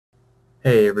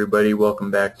Hey everybody,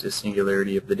 welcome back to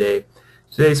Singularity of the Day.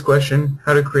 Today's question,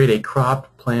 how to create a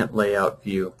cropped plant layout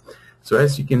view. So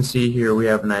as you can see here, we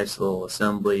have a nice little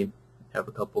assembly, have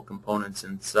a couple components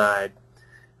inside.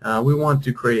 We want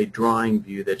to create a drawing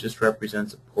view that just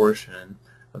represents a portion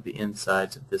of the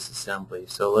insides of this assembly.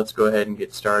 So let's go ahead and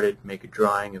get started, make a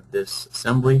drawing of this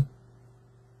assembly.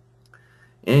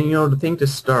 And the thing to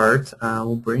start,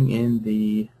 we'll bring in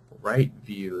the right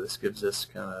view. This gives us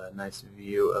kind of a nice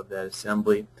view of that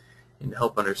assembly, and to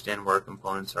help understand where our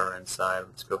components are inside,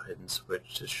 let's go ahead and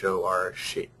switch to show our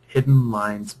hidden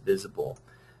lines visible.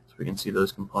 So we can see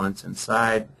those components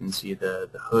inside. We can see the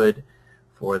hood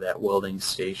for that welding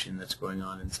station that's going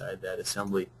on inside that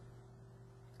assembly.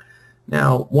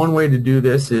 Now, one way to do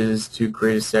this is to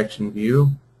create a section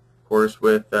view. Of course,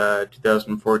 with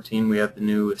 2014, we have the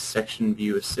new Section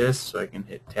View Assist, so I can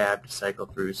hit Tab to cycle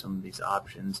through some of these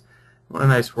options. I want a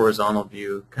nice horizontal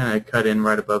view, kind of cut in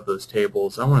right above those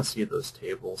tables. I want to see those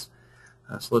tables.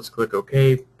 So let's click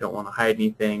OK. Don't want to hide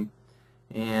anything.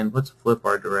 And let's flip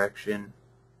our direction,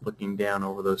 looking down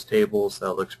over those tables.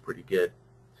 That looks pretty good.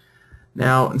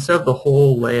 Now, instead of the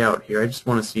whole layout here, I just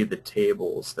want to see the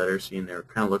tables that are seen there. It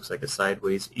kind of looks like a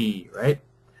sideways E, right?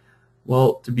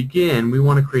 Well, to begin, we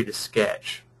want to create a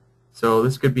sketch. So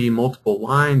this could be multiple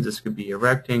lines, this could be a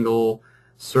rectangle,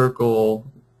 circle,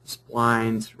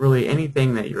 splines, really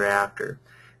anything that you're after.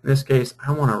 In this case,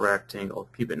 I want a rectangle.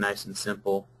 Keep it nice and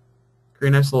simple. Create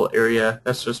a nice little area.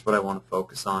 That's just what I want to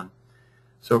focus on.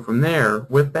 So from there,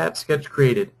 with that sketch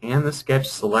created and the sketch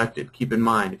selected, keep in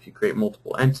mind if you create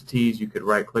multiple entities, you could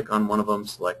right-click on one of them,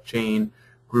 select chain,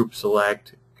 group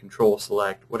select, control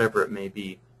select, whatever it may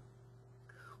be.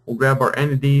 We'll grab our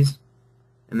entities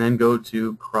and then go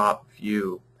to crop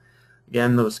view.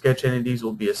 Again, those sketch entities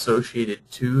will be associated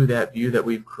to that view that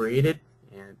we've created,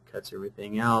 and it cuts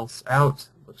everything else out.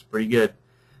 Looks pretty good.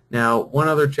 Now, one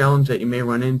other challenge that you may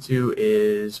run into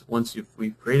is once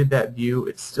we've created that view,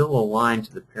 it's still aligned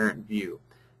to the parent view.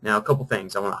 Now, a couple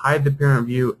things. I want to hide the parent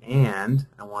view, and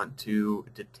I want to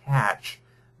detach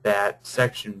that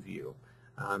section view,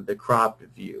 the cropped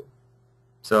view.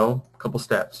 So, a couple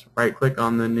steps. Right-click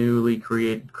on the newly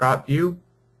created crop view,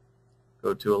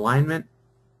 go to Alignment,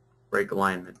 break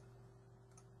alignment.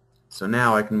 So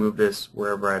now I can move this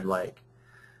wherever I'd like.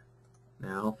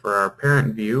 Now, for our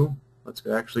parent view, let's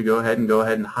actually go ahead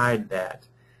and hide that.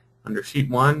 Under Sheet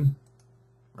 1,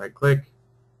 right-click,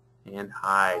 and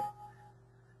hide.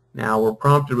 Now, we're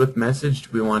prompted with message, do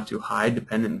we want to hide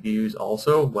dependent views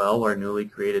also? Well, our newly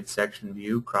created section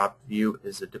view, cropped view,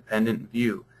 is a dependent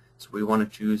view. So we want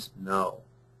to choose no.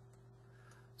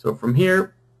 So from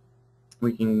here,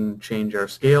 we can change our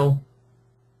scale.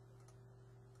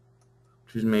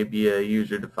 Choose maybe a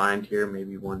user-defined here,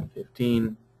 maybe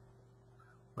 115,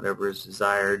 whatever is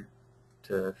desired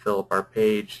to fill up our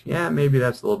page. Yeah, maybe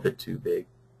that's a little bit too big.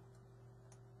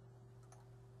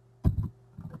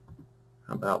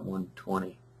 How about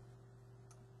 120?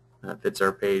 That fits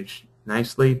our page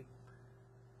nicely.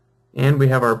 And we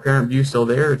have our parent view still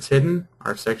there. It's hidden,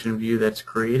 our section view that's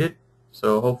created.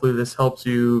 So hopefully this helps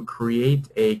you create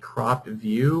a cropped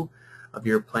view of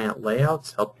your plant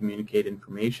layouts, help communicate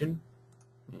information.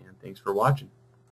 And thanks for watching.